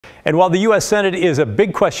And while the U.S. Senate is a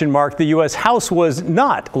big question mark, the U.S. House was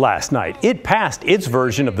not last night. It passed its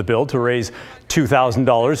version of the bill to raise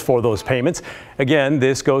 $2,000 for those payments. Again,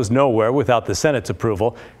 this goes nowhere without the Senate's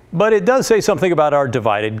approval. But it does say something about our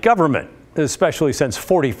divided government, especially since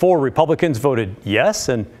 44 Republicans voted yes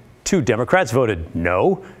and 2 Democrats voted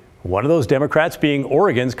no. One of those Democrats being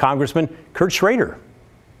Oregon's Congressman Kurt Schrader.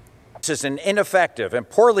 This is an ineffective and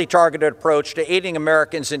poorly targeted approach to aiding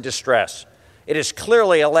Americans in distress. It is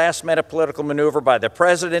clearly a last-minute political maneuver by the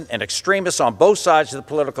president and extremists on both sides of the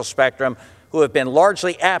political spectrum who have been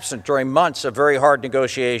largely absent during months of very hard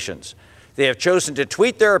negotiations. They have chosen to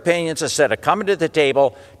tweet their opinions instead of coming to the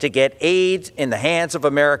table to get aid in the hands of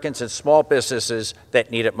Americans and small businesses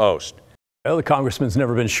that need it most. Well, the congressman's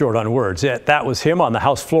never been short on words. That was him on the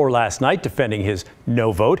House floor last night defending his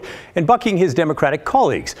no vote and bucking his Democratic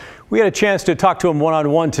colleagues. We had a chance to talk to him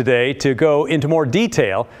one-on-one today to go into more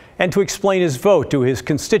detail and to explain his vote to his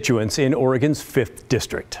constituents in Oregon's 5th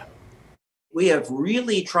District. We have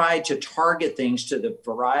really tried to target things to the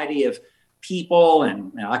variety of people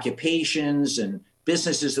and occupations and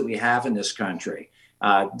businesses that we have in this country.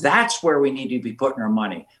 That's where we need to be putting our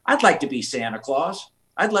money. I'd like to be Santa Claus.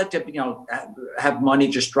 I'd like to, have money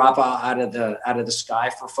just drop out of the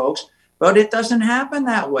sky for folks, but it doesn't happen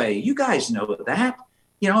that way. You guys know that.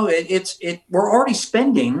 We're already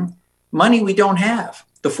spending money we don't have.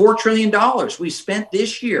 The $4 trillion we spent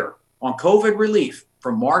this year on COVID relief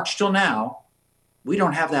from March till now, we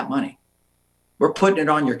don't have that money. We're putting it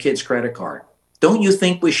on your kid's credit card. Don't you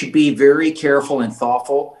think we should be very careful and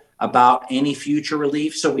thoughtful about any future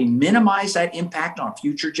relief so we minimize that impact on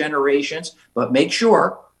future generations, but make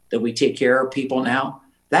sure that we take care of people now?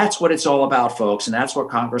 That's what it's all about, folks, and that's what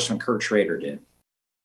Congressman Kurt Schrader did.